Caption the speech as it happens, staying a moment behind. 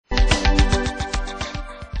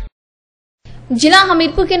जिला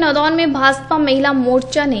हमीरपुर के नौदौन में भाजपा महिला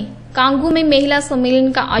मोर्चा ने कांगू में महिला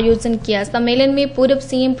सम्मेलन का आयोजन किया। सम्मेलन में पूर्व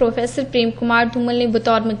सीएम प्रोफेसर प्रेम कुमार धूमल ने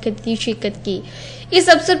बतौर मुख्य अतिथि शिरकत की। इस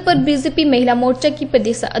अवसर पर बीजेपी महिला मोर्चा की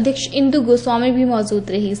प्रदेश अध्यक्ष इंदु गोस्वामी भी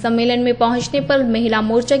मौजूद रही। सम्मेलन में पहुंचने पर महिला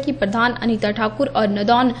मोर्चा की प्रधान अनीता ठाकुर और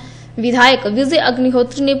नौदौन विधायक विजय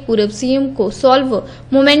अग्निहोत्री ने पूर्व सीएम को सॉल्व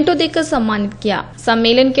मोमेंटो देकर सम्मानित किया।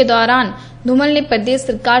 सम्मेलन के दौरान धूमल ने प्रदेश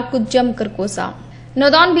सरकार को जमकर कोसा।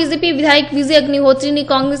 नौदौन बीजेपी विधायक विजय अग्निहोत्री ने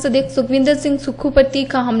कांग्रेस अध्यक्ष सुखविंदर सिंह सुक्खू पर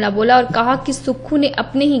तीखा हमला बोला और कहा कि सुक्खू ने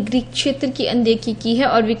अपने ही गृह क्षेत्र की अनदेखी की है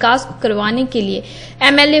और विकास को करवाने के लिए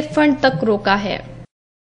एमएलए फंड तक रोका है।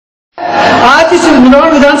 आज इस नौदौन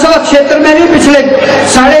विधानसभा क्षेत्र में भी पिछले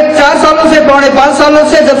 4.5 सालों से 5.5 सालों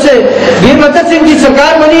से जब से वीरभद्र सिंह की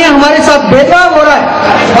सरकार बनी है, हमारे साथ भेदभाव हो रहा है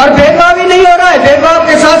और भेदभाव ही नहीं हो रहा है। भेदभाव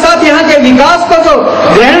के साथ साथ यहाँ के विकास को जो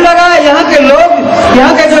ग्रहण लगा है, यहाँ के लोग,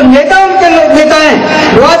 यहाँ के जो नेता, उनके नेता हैं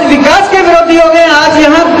वो आज विकास के विरोधी हो गए। आज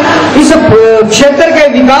यहाँ इस क्षेत्र के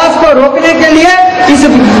विकास को रोकने के लिए, इस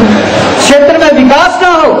क्षेत्र में विकास ना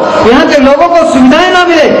हो, यहाँ के लोगों को सुविधाएं ना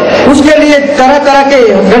मिले, उसके लिए तरह तरह के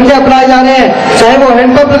डंडे अपनाए जा रहे हैं। चाहे वो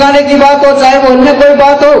हैंडपंप लगाने की बात हो, चाहे वो अन्य कोई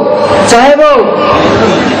बात हो, चाहे वो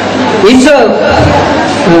इस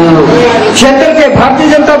क्षेत्र के भारतीय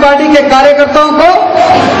जनता पार्टी के कार्यकर्ताओं को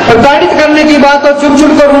प्रताड़ित करने की बात हो, चुन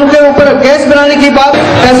चुन कर उनके ऊपर केस बनाने की बात,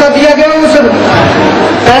 पैसा दिया गया उस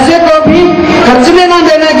पैसे को भी खर्चने न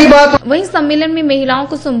देने की बात। वहीं सम्मेलन में महिलाओं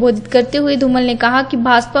को संबोधित करते हुए धूमल ने कहा कि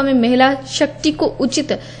भाजपा में महिला शक्ति को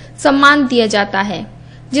उचित सम्मान दिया जाता है,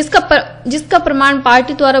 जिसका प्रमाण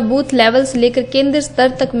पार्टी द्वारा बूथ लेवल से लेकर केंद्र स्तर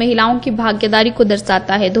तक महिलाओं की भागीदारी को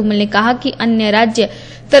दर्शाता है। धूमल ने कहा कि अन्य राज्य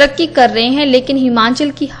तरक्की कर रहे हैं, लेकिन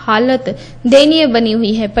हिमाचल की हालत दयनीय बनी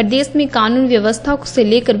हुई है। प्रदेश में कानून व्यवस्था से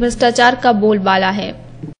लेकर भ्रष्टाचार का बोलबाला है।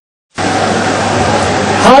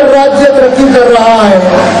 हर राज्य तरक्की कर रहा है,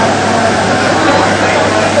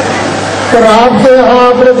 पर आपके यहाँ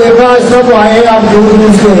आपने देखा सब आए आप दूर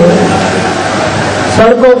दूर से,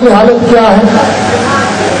 सड़कों की हालत क्या है,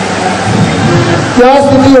 क्या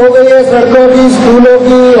स्थिति हो गई है सड़कों की, स्कूलों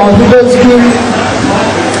की, हॉस्पिटल्स की,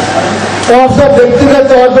 तो आप सब व्यक्तिगत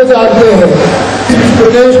तौर पर जानते हैं। इस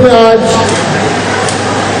प्रदेश में आज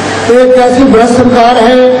एक ऐसी भ्रष्ट सरकार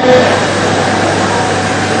है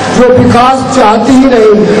जो विकास चाहती ही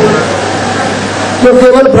नहीं, जो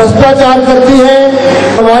केवल भ्रष्टाचार करती है।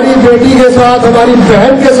 हमारी बेटी के साथ, हमारी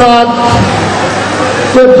बहन के साथ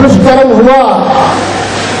जो दुष्कर्म हुआ,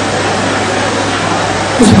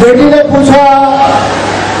 उस बेटी ने पूछा,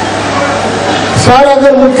 सर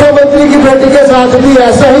अगर मुख्यमंत्री की बेटी के साथ भी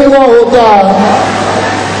ऐसा ही हुआ होता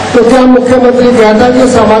तो क्या मुख्यमंत्री कहता कि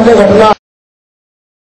सामान्य घटना